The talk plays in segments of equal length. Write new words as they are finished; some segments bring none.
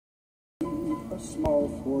a small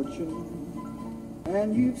fortune,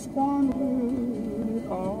 and you've squandered it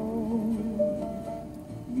all.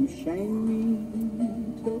 You shame me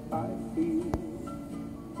till I feel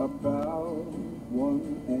about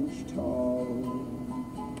 1 inch tall.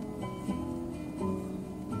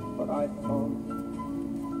 But I thought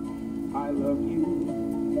I love you,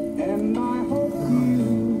 and I hope you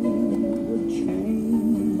would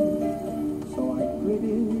change. So I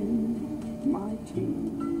gritted my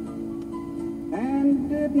teeth and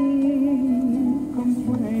didn't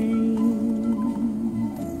complain.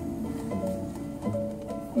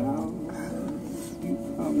 Now you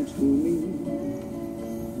come to me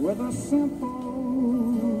with a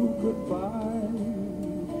simple goodbye.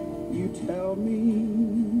 You tell me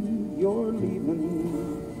you're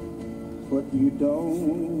leaving, but you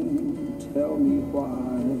don't tell me why.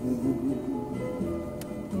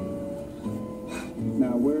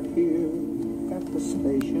 Now we're here at the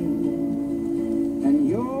station, and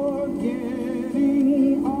you're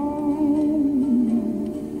getting on,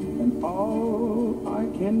 and all I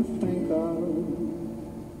can think of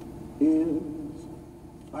is,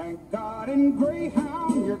 thank God in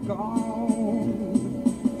Greyhound you're gone.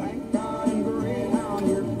 Thank God in Greyhound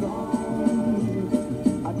you're gone.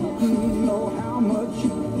 I didn't know how much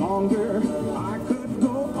longer I could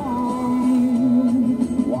go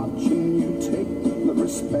on, watching you take the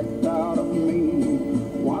respect out of me,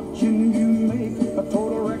 watching you make a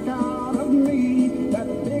total wreck out of me. That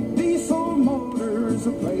big diesel motor's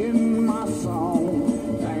playing my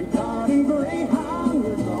song. Thank God in Greyhound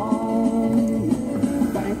you're gone.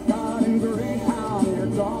 Thank God in Greyhound you're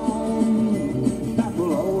gone. That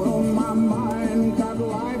load on my mind got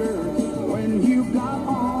lighter when you got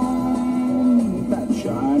on. That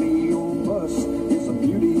shiny old bus is a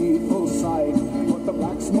beautiful sight, but the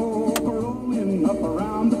black smoke rolling up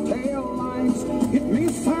around the tail lights, it may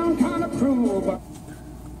sound kind of cruel, but...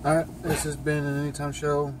 Alright, this has been an Anytime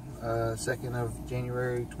Show, 2nd of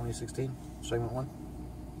January 2016, segment 1.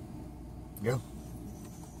 Yeah.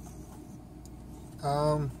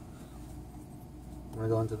 Want to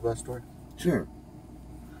go into the bus story? Sure.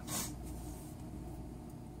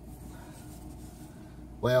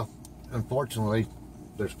 Well, unfortunately,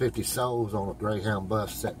 there's 50 souls on a Greyhound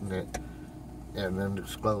bus sitting at an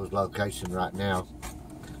undisclosed location right now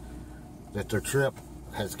that their trip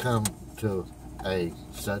has come to a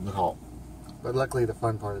sudden halt. But luckily the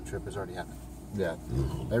fun part of the trip has already happened. Yeah.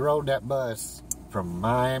 They rode that bus from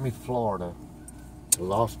Miami, Florida to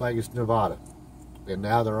Las Vegas, Nevada, and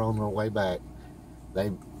now they're on their way back.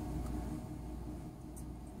 They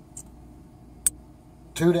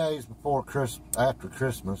 2 days before after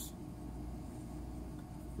Christmas,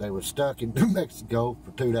 they were stuck in New Mexico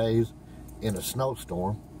for 2 days in a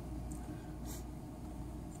snowstorm.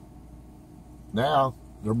 Now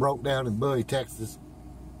they're broke down in Bowie, Texas,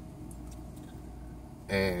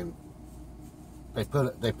 and they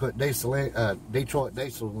put diesel in, Detroit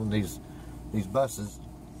diesel in these buses,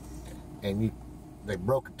 and they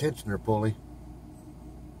broke a tensioner pulley,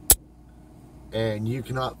 and you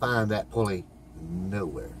cannot find that pulley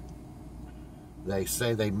nowhere. They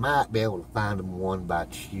say they might be able to find them one by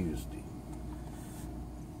Tuesday.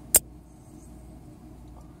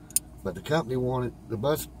 But the company the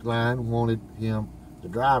bus line wanted the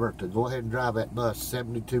driver, to go ahead and drive that bus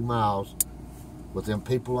 72 miles with them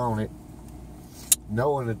people on it,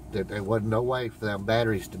 knowing that there wasn't no way for them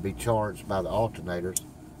batteries to be charged by the alternators.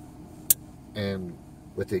 And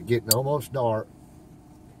with it getting almost dark,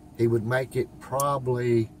 he would might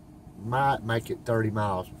make it 30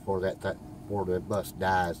 miles before before the bus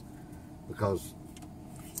dies, because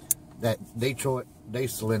that Detroit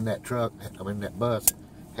diesel in that that bus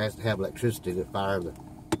has to have electricity to fire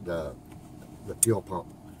the fuel pump.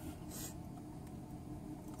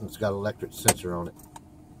 It's got an electric sensor on it,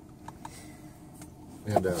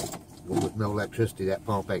 and with no electricity, that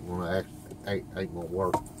pump ain't gonna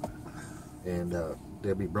work, and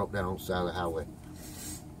they'll be broke down on the side of the highway.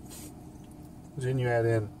 Then you add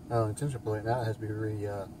in tensioner pulley. Now it has to be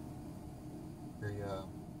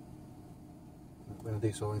when a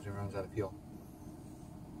diesel engine runs out of fuel.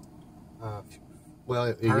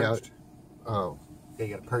 Well, purged. Oh, yeah,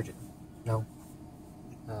 you got to purge it. No.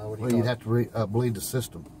 What do you well, you'd have to bleed the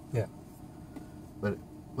system. Yeah. But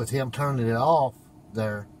with him turning it off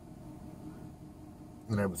there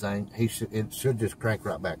and everything, it should just crank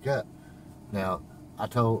right back up. Now, I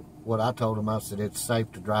told him, I said it's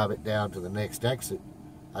safe to drive it down to the next exit.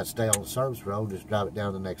 I'd stay on the service road, just drive it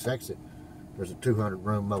down to the next exit. There's a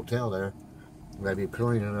 200-room motel there. They'd be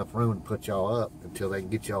plenty enough room to put y'all up until they can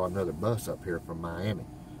get y'all another bus up here from Miami.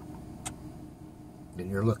 Then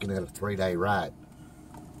you're looking at a 3-day ride.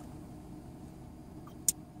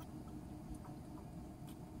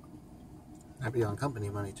 I'd be on company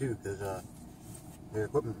money too, because their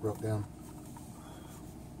equipment broke down.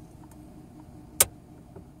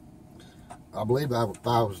 I believe if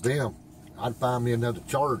I was them, I'd find me another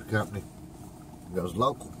charter company that was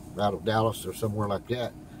local, out of Dallas or somewhere like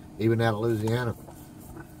that, even out of Louisiana.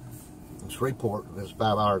 And Shreveport is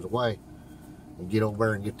 5 hours away, and get over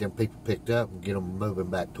there and get them people picked up and get them moving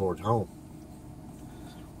back towards home.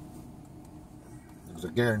 Because I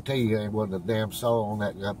guarantee you, there wasn't a damn soul on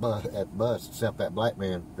that bus except that black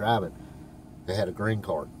man driving that had a green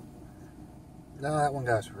card. No, that one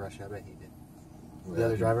guy was from Russia. I bet he did. The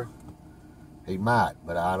other driver? He might,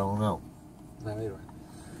 but I don't know. No, either way.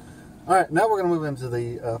 Alright, now we're going to move into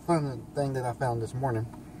the fun thing that I found this morning.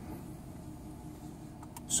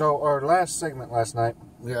 So, our last segment last night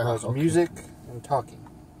was music and talking.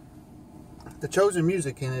 The chosen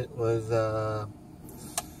music in it was,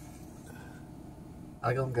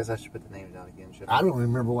 I don't guess I should put the names down again, should I? I don't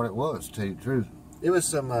remember what it was, to tell you the truth. It was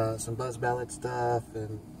some Buzz Ballad stuff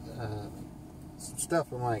and some stuff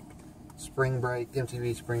from like Spring Break,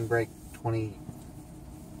 MTV Spring Break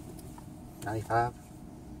 1995?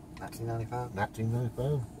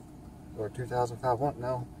 1995? Or 2005?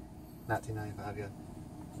 No, 1995, yeah.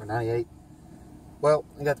 Or 98. Well,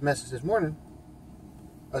 I got the message this morning.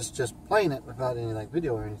 Us just playing it without any like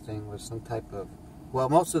video or anything was some type of... Well,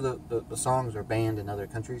 most of the songs are banned in other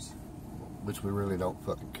countries. Which we really don't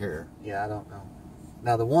fucking care. Yeah, I don't know.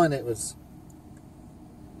 Now, the one, it was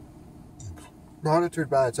monitored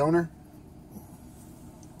by its owner.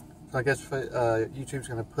 So I guess YouTube's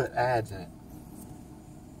going to put ads in it.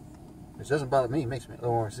 Which doesn't bother me. It makes me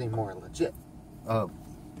want to seem more legit.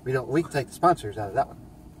 We can take the sponsors out of that one.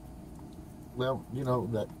 Well, you know,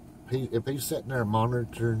 that if he's sitting there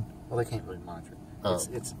monitoring... Well, they can't really monitor it.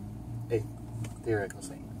 It's a theoretical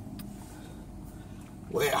thing.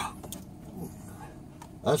 Well,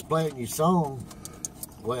 us playing your song,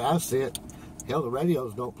 the way I see it, hell, the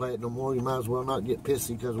radios don't play it no more. You might as well not get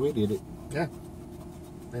pissy because we did it. Yeah.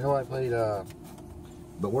 You know, I played...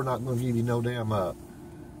 But we're not going to give you no damn...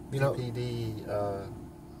 you know... PPD...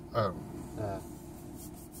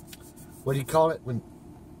 what do you call it?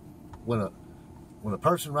 When a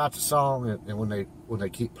person writes a song and when they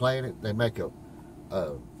keep playing it, they make a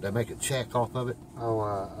check off of it.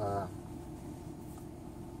 Oh,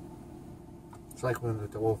 it's like when the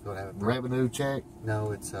oil field have a revenue check.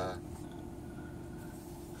 No, it's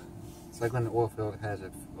like when the oil field has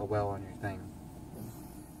a well on your thing.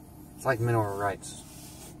 It's like mineral rights.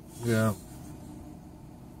 Yeah.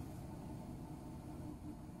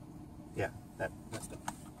 Yeah, that stuff.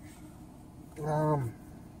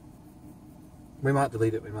 We might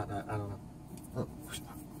delete it. We might not. I don't know. Oh.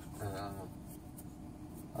 I don't know.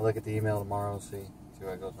 I'll look at the email tomorrow and see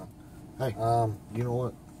what goes on. Hey, you know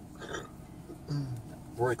what?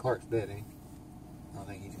 Roy Clark's dead, ain't he? I don't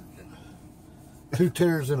think he's gonna get it. 2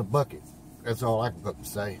 tears in a bucket. That's all I can fucking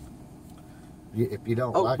say. If you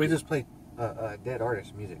don't like we it. just played dead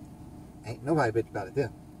artist music. Ain't nobody bitch about it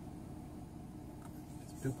then.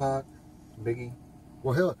 It's Tupac, Biggie.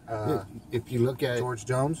 Well, hell, if you look at George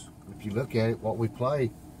Jones. If you look at it, what we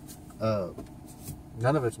play,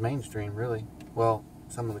 none of it's mainstream, really. Well,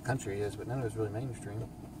 some of the country is, but none of it's really mainstream.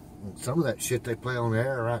 Some of that shit they play on the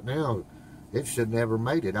air right now, it should never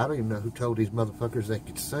made it. I don't even know who told these motherfuckers they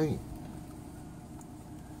could sing.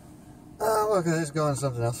 Oh, okay, let's go on to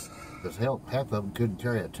something else. Because hell, half of them couldn't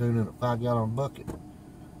carry a tune in a 5-gallon bucket.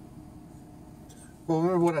 Well,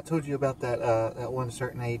 remember what I told you about that one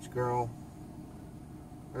certain age girl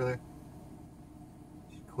earlier?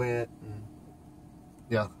 She quit and...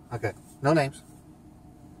 Yeah. Okay, no names.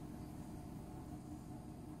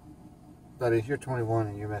 But if you're 21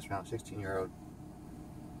 and you're messing around with a 16-year-old,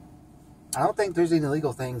 I don't think there's any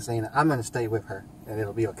illegal thing saying I'm going to stay with her and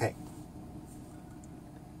it'll be okay.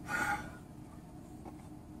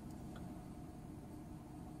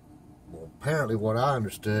 Well, apparently what I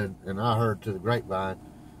understood, and I heard to the grapevine,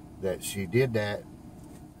 that she did that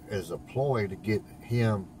as a ploy to get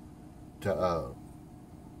him to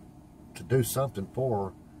do something for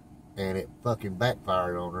her, and it fucking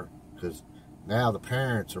backfired on her, because now the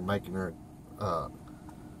parents are making her,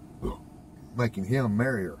 making him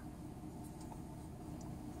marry her.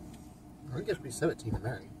 Well, you get to be 17 to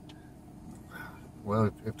marry.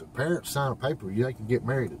 Well, if the parents sign a paper, they can get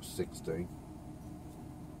married at 16.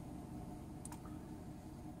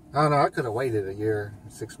 I don't know, I could have waited a year,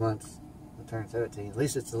 6 months to turn 17. At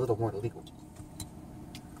least it's a little more legal.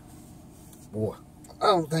 Boy. I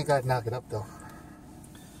don't think I'd knock it up, though.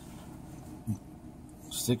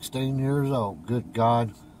 16 years old, good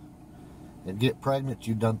God. And get pregnant,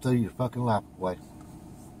 you done threw your fucking life away.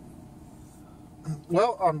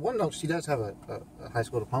 Well, on one note, she does have a high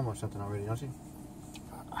school diploma or something already, don't she?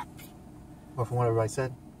 Or from what everybody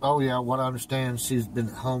said. Oh yeah, what I understand, she's been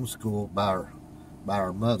homeschooled by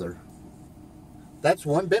her mother. That's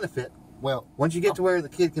one benefit. Well, once you get to where the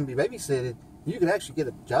kid can be babysitted, you can actually get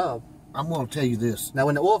a job. I'm going to tell you this. Now,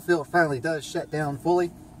 when the oil field finally does shut down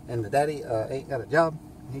fully, and the daddy ain't got a job,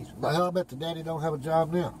 Well, I bet the daddy don't have a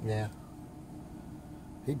job now. Yeah.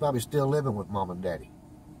 He probably still living with mom and daddy.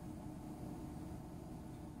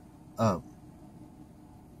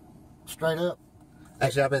 Straight up.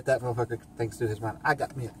 Actually, I bet that motherfucker thinks to his mind, I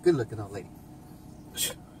got me a good-looking old lady.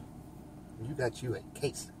 You got you a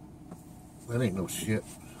case. That ain't no shit.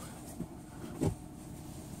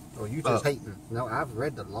 Oh, you just hating. No, I've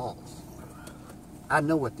read the laws. I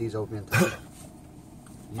know what these old men tell you.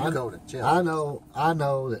 You go to jail. I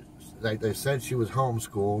know that they said she was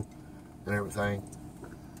homeschooled and everything,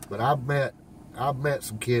 but I've met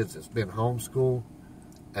some kids that's been homeschooled,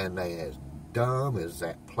 and they as dumb as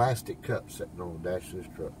that plastic cup sitting on the dash of this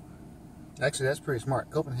truck. Actually, that's pretty smart.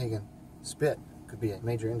 Copenhagen spit could be a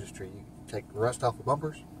major industry. You take rust off the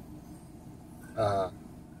bumpers.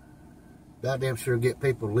 Goddamn sure get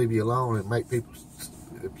people to leave you alone and make people.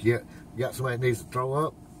 If you got somebody that needs to throw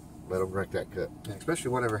up, let them drink that cup. Yeah, especially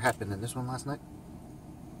whatever happened in this one last night.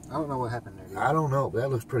 I don't know what happened there. I don't know, but that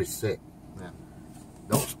looks pretty sick. Yeah.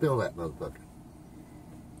 Don't spill that motherfucker.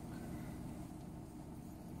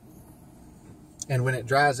 And when it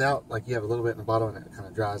dries out, like you have a little bit in the bottle and it kind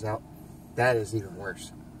of dries out, that is even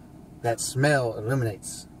worse. That smell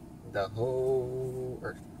eliminates the whole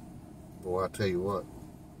earth. Boy, I tell you what,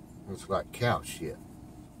 it's like cow shit.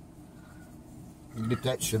 You get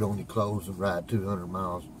that shit on your clothes and ride 200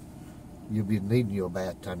 miles, you'll be needing you a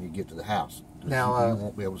bath time you get to the house. Now, you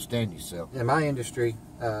won't be able to stand yourself. In my industry,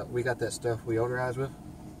 we got that stuff we odorize with.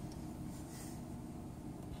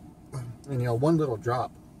 And, you know, one little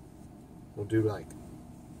drop will do, like,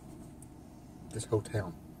 this whole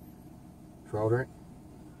town for odorant.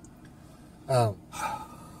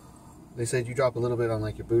 They said you drop a little bit on,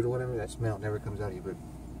 like, your boot or whatever, that smell never comes out of your boot.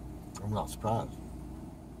 I'm not surprised.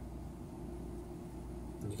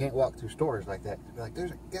 And you can't walk through stores like that. You'll be like,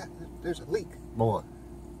 there's a leak. Boy,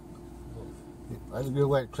 that's a good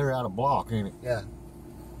way to clear out a block, ain't it? Yeah.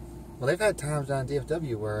 Well, they've had times down in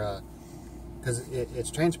DFW where, because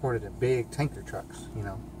it's transported in big tanker trucks, you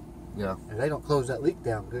know. Yeah. And they don't close that leak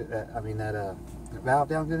down good. That valve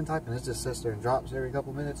down good and tight, and it just sits there and drops every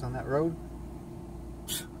couple minutes on that road.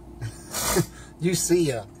 You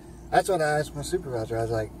see, that's what I asked my supervisor. I was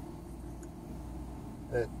like,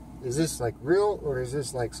 is this like real, or is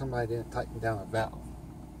this like somebody didn't tighten down a valve?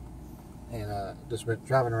 And just been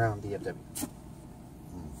driving around DFW.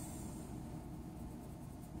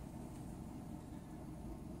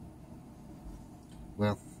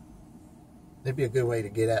 Well, it'd be a good way to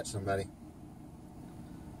get at somebody.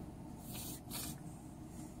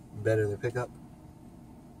 Better than pickup.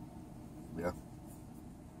 Yeah.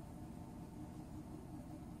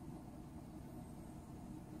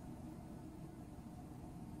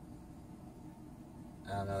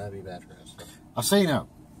 I don't know, that'd be bad for us. I seen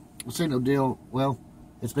a deal. Well,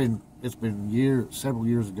 it's been several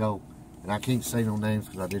years ago, and I can't say no names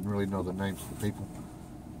because I didn't really know the names of the people.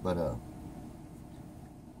 But it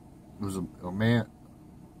was a man.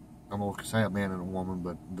 I'm gonna say a man and a woman,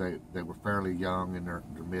 but they were fairly young, in their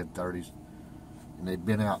mid-30s, and they'd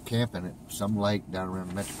been out camping at some lake down around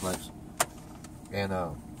the Metroplex, and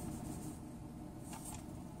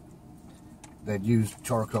they'd used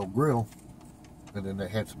charcoal grill, and then they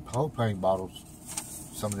had some propane bottles,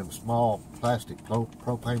 some of them small plastic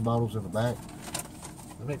propane bottles in the back.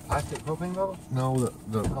 They make plastic propane bottles? No,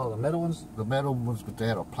 the metal ones. The metal ones, but they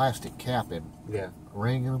had a plastic cap in, yeah,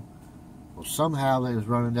 ring in them. Well, somehow they was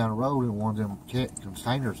running down the road and one of them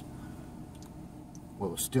containers,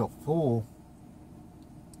 was still full,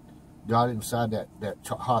 got inside that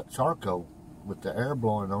hot charcoal with the air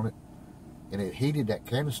blowing on it, and it heated that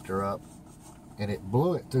canister up, and it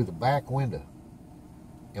blew it through the back window.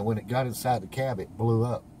 And when it got inside the cab, it blew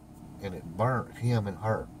up, and it burnt him and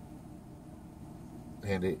her.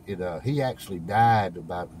 And he actually died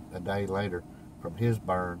about a day later from his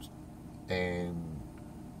burns. And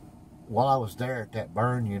while I was there at that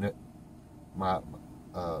burn unit, that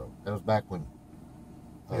was back when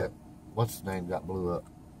what's his name got blew up,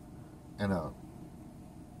 and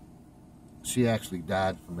she actually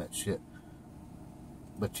died from that shit.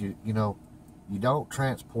 But you know, you don't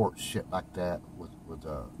transport shit like that with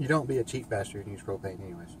you don't be a cheap bastard and use propane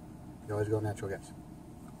anyways. You always go natural gas.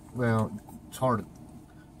 Well, it's hard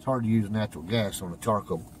to use natural gas on a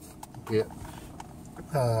charcoal pit.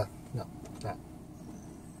 No, not.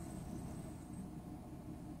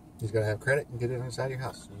 just gotta have credit and get it inside your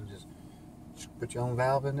house. You just put your own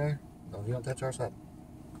valve in there. No, you don't touch our side.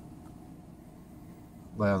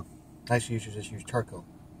 Well, Actually, you should just use charcoal.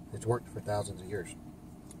 It's worked for thousands of years.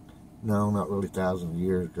 no, not really thousands of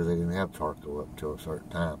years, because they didn't have charcoal up until a certain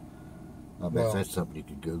time. I bet Well, that's something you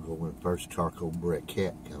could Google when the first charcoal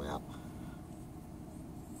briquette came out.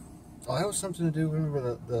 Oh, that was something to do.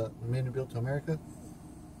 Remember the men who built America?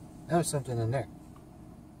 That was something in there.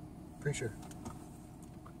 Pretty sure.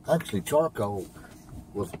 Actually, charcoal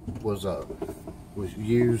was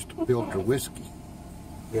used to filter whiskey.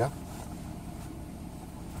 Yeah.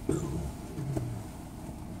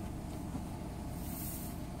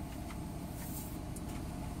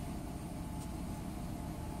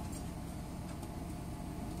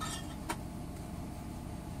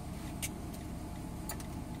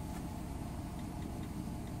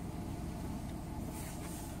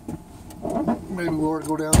 Maybe we ought to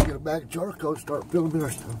go down and get a bag of charcoal and start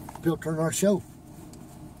filtering our show.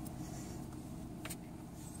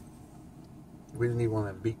 We didn't need one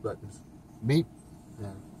of them beat buttons. Beep.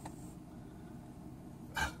 No.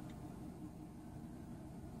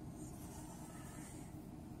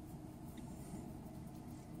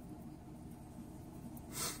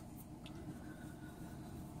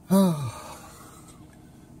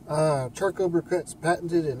 Charcoal briquettes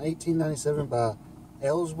patented in 1897 by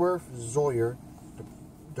Ellsworth Zoyer.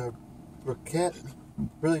 The briquette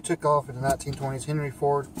really took off in the 1920s. Henry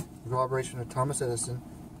Ford, in collaboration with Thomas Edison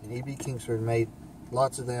and E.B. Kingsford, made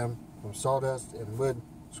lots of them from sawdust and wood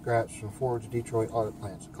scraps from Ford's Detroit auto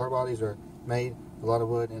plants. Car bodies are made a lot of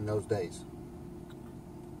wood in those days.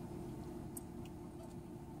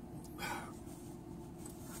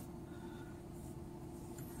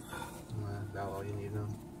 About all you need to know.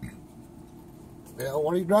 Yeah,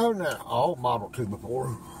 what are you driving now? Oh, Model 2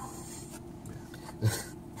 before.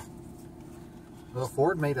 Well,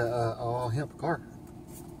 Ford made a all hemp car.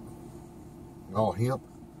 All hemp.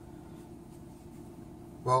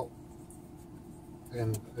 Well,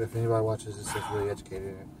 and if anybody watches this is really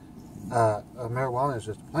educated, marijuana is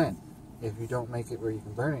just a plant. If you don't make it where you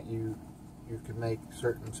can burn it, you can make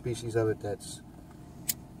certain species of it that's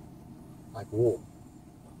like wool.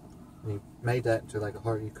 And you made that into like a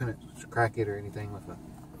hard. You couldn't crack it or anything with a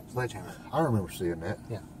sledgehammer. I remember seeing that.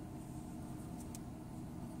 Yeah.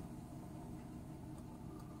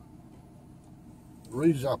 The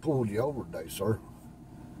reason I pulled you over today, sir,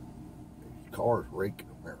 your car's reeking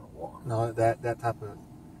of marijuana. No, that type of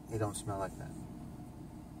it don't smell like that.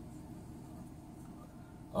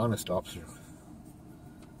 Honest, officer. You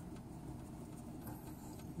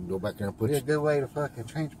can go back there and put It'd be a good way to fucking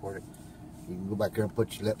transport it. You can go back there and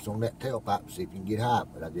put your lips on that tailpipe and see if you can get high,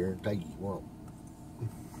 but I guarantee you won't.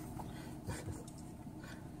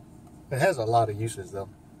 It has a lot of uses though.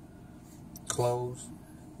 Clothes,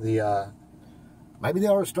 the Maybe they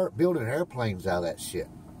ought to start building airplanes out of that shit.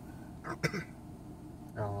 I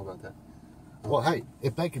don't know about that. Well, hey,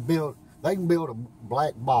 if they can build a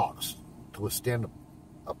black box to withstand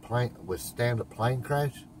a plane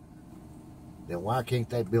crash, then why can't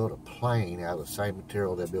they build a plane out of the same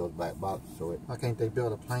material they build a black box? So Why can't they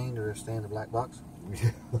build a plane to withstand a black box?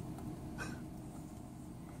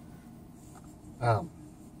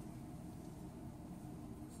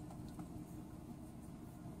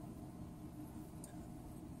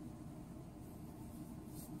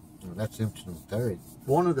 That's interesting theory.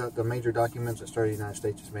 One of the major documents that started the United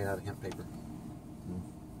States is made out of hemp paper.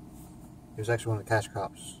 It was actually one of the cash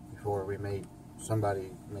crops before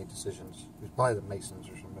somebody made decisions. It was probably the Masons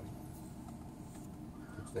or somebody.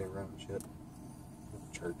 Since they run shit with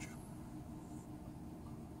the church.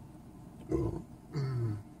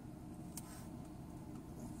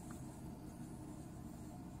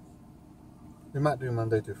 We might do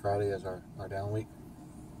Monday through Friday as our down week.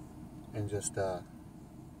 And just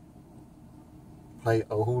play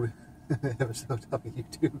old episodes of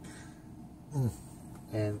YouTube.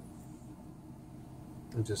 And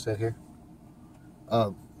just sit here.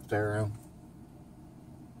 Stare around.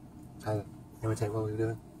 Kind of imitate what we're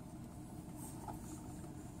doing.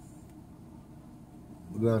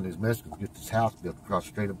 We're going to these Mexicans get this house built across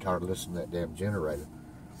the street. I'm tired of listening to that damn generator.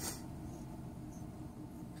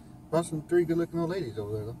 Well, some 3 good looking old ladies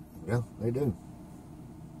over there though. Yeah, they do.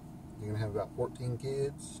 You're gonna have about 14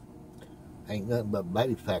 kids. Ain't nothing but a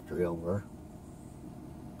baby factory over there.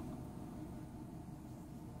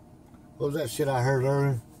 What was that shit I heard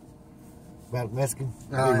earlier about a Mexican?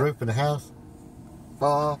 Yeah. Roofing the house.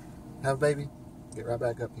 Fall off, have a baby, get right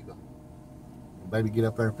back up, keep going. Baby, get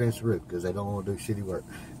up there and finish the roof because they don't want to do shitty work.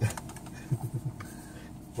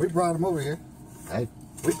 We brought them over here. Hey,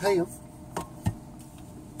 We pay them.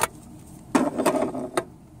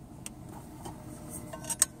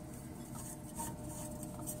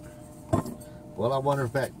 Well, I wonder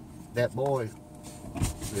if that boy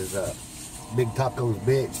is Big Taco's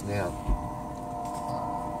bitch now.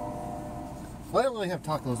 Well, I don't really have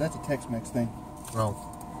tacos. That's a Tex-Mex thing. Oh.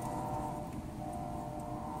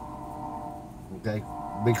 Okay.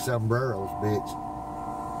 Big sombreros, bitch.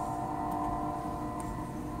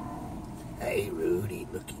 Hey, Rudy,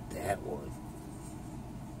 look at that one.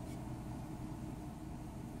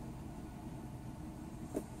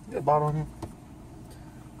 You got a bottle in here?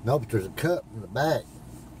 No, but there's a cup in the back.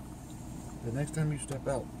 The next time you step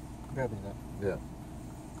out, grab me that. Yeah.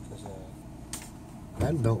 Because,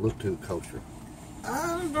 That don't look too kosher.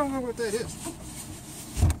 I don't know what that is.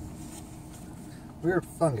 Weird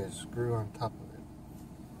fungus grew on top of it.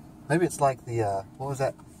 Maybe it's like the, what was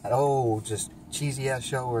that? That old, just cheesy ass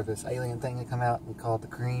show where this alien thing had come out and we called it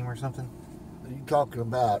the cream or something? Are you talking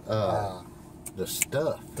about the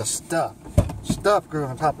stuff? The stuff. Stuff grew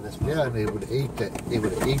on top of this. Yeah, and it would eat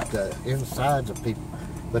the insides of people.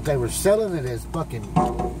 But they were selling it as fucking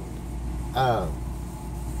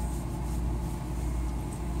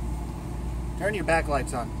Turn your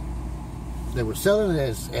backlights on. they were selling it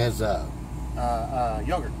as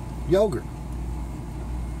Yogurt. yogurt.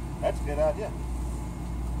 That's a good idea.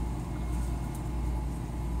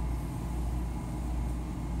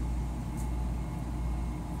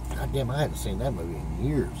 God damn, I haven't seen that movie in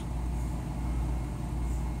years.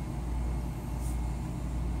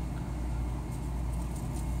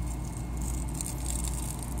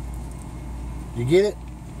 You get it?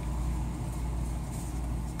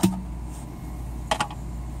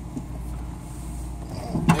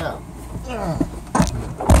 Yeah.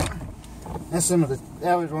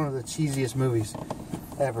 That was one of the cheesiest movies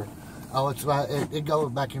ever. Oh, it's like it goes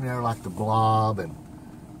back in there like the Blob and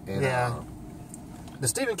yeah. The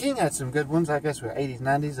Stephen King had some good ones, I guess, were 80s,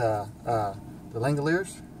 90s. The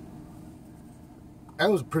Langoliers. that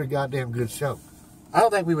was a pretty goddamn good show. I don't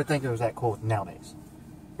think we would think it was that cool nowadays.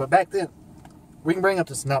 But back then, we can bring up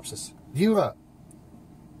the synopsis. You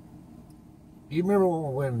remember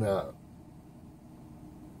when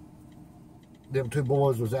them two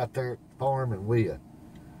boys was out there at the farm and we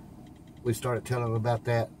started telling them about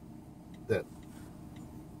that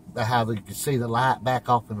how they could see the light back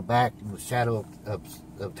off in the back in the shadow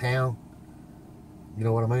of town. You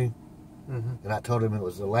know what I mean? Mm-hmm. And I told him it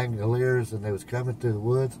was the Langoliers and they was coming through the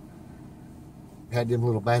woods. Had them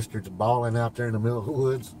little bastards bawling out there in the middle of the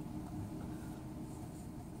woods.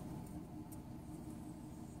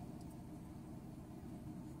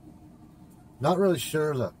 Not really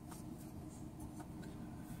sure the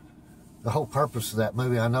whole purpose of that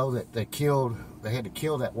movie. I know that they had to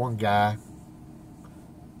kill that one guy,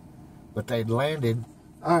 but they'd landed.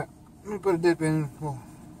 All right, let me put a dip in. Well,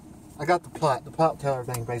 I got the plot. The plot will tell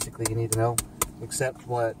everything basically you need to know, except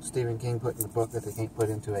what Stephen King put in the book that they can't put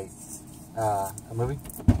into a movie.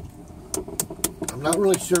 I'm not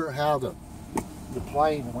really sure how the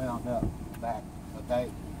plane wound up back a day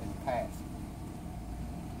in the past.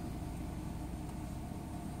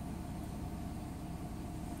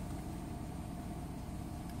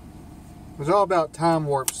 It was all about time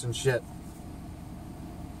warps and shit.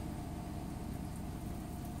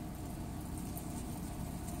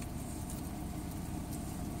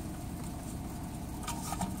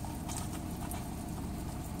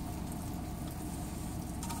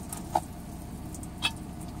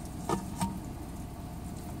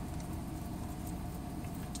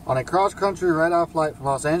 On a cross-country ride-off flight from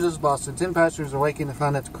Los Angeles to Boston, 10 passengers awaken to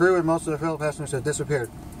find that the crew and most of their fellow passengers have disappeared.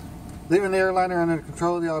 Leaving the airliner under the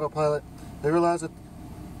control of the autopilot, they realize that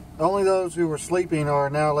only those who were sleeping are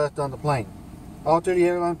now left on the plane. Off-duty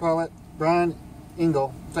airline pilot Brian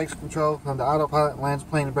Engel takes control from the autopilot and lands the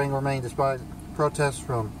plane and Bangor, Maine, despite protests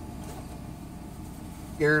from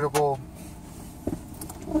irritable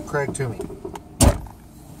Craig Toomey.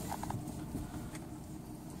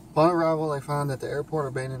 Upon arrival, they find that the airport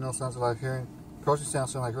abandoned, no signs of life. Hearing approaching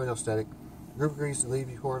sounds sound like radio static. The group agrees to leave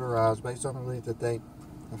before it arrives, based on the belief that they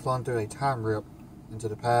have flown through a time rip into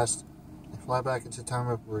the past. They fly back into the time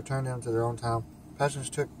rip and return them to their own time.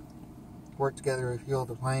 Passengers work together to refuel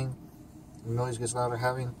the plane. The noise gets louder,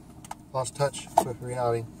 having lost touch with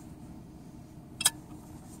reality.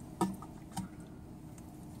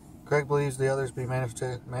 Craig believes the others be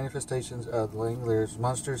manifestations of the Langoliers,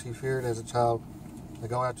 monsters he feared as a child. They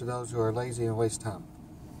go after those who are lazy and waste time.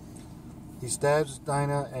 He stabs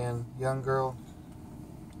Dinah and a young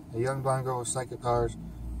blonde girl with psychic powers,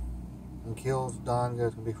 and kills Don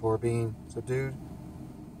before being subdued.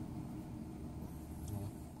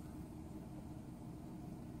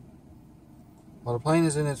 While the plane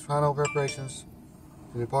is in its final preparations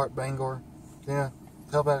to depart Bangor, Tina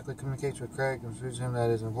telepathically communicates with Craig and assures him that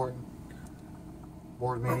it is important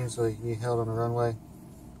board meetings so they can be held on the runway.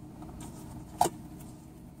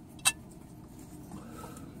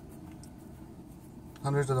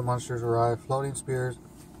 Hundreds of the monsters arrive, floating spears,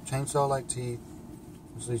 chainsaw-like teeth,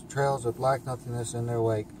 with these trails of black nothingness in their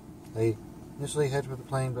wake. They initially head for the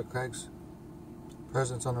plane, but Craig's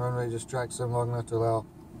presence on the runway distracts them long enough to allow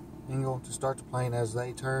Ingle to start the plane. As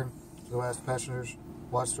they turn to go ask passengers,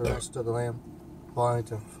 watch the rest of the land fly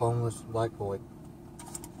into foamless black void.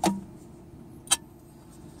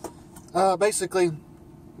 Basically,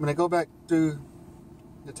 when they go back through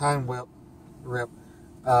the time rip,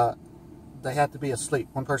 they have to be asleep.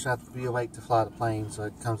 One person has to be awake to fly the plane, so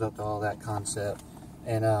it comes up to all that concept.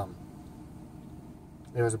 And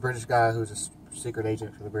there was a British guy who was a secret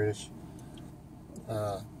agent for the British.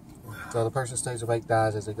 So the person stays awake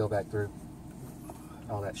dies as they go back through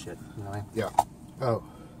all that shit. You know what I mean? Yeah. Oh.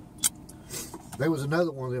 There was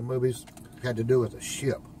another one of them movies had to do with a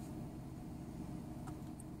ship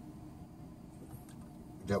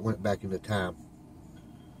that went back into time.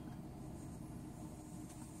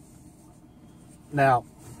 Now,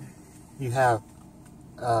 you have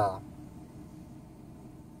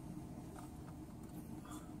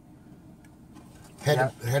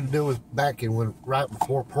had to do with back in when right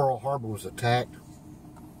before Pearl Harbor was attacked.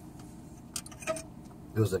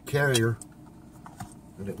 It was a carrier,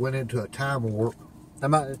 and it went into a time warp.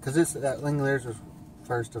 Because that Langoliers was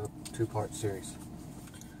first of a two-part series,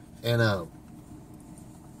 and I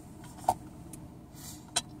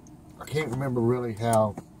can't remember really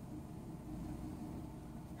how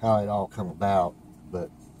it all come about, but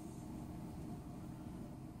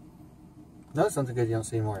notice something good you don't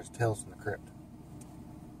see anymore is Tales from the Crypt.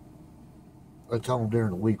 it's on during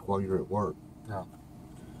the week while you're at work. No.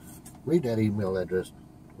 Read that email address,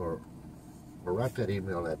 or write that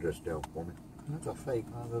email address down for me. That's a fake.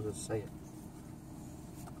 I'll just say it.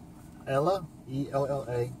 Ella,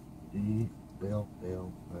 E-L-L-A.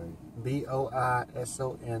 E-L-L-A.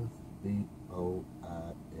 B-O-I-S-O-N. B-O-I-S-O-N.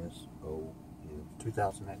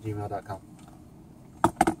 2000 at gmail.com.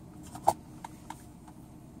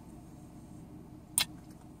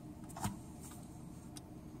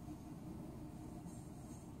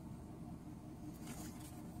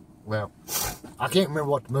 Well, I can't remember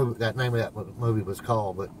what that name of that movie was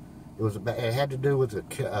called, but it had to do with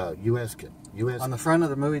the U.S. On the front of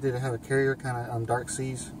the movie, did it have a carrier kind of on dark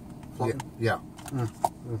seas floating? Yeah.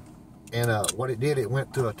 And what it did, it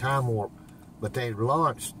went through a time warp, but they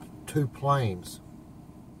launched 2 planes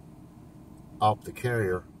off the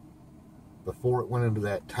carrier before it went into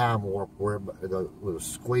that time warp where it was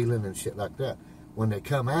squealing and shit like that. When they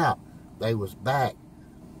come out, they was back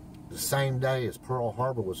the same day as Pearl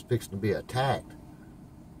Harbor was fixing to be attacked.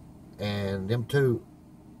 And them two,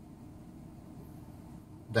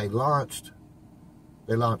 they launched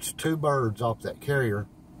 2 birds off that carrier,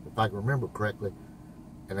 if I can remember correctly,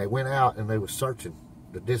 and they went out and they were searching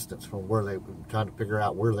the distance from where they were trying to figure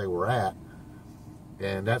out where they were at.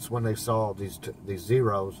 And that's when they saw these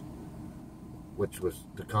Zeros, which was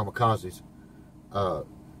the kamikazes,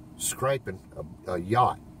 scraping a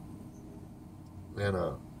yacht.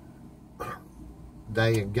 And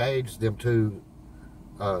they engaged them 2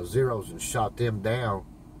 Zeros and shot them down.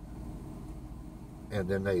 And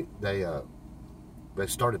then they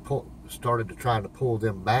started to trying to pull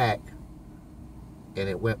them back, and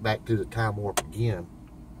it went back through the time warp again.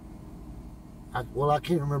 I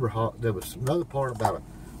can't remember how. There was another part about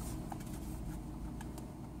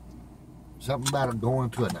something about them going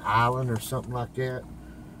to an island or something like that.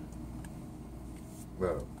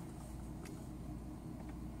 Well,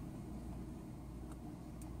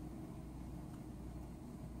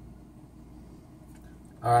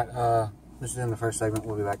 all right. This is in the first segment.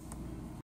 We'll be back.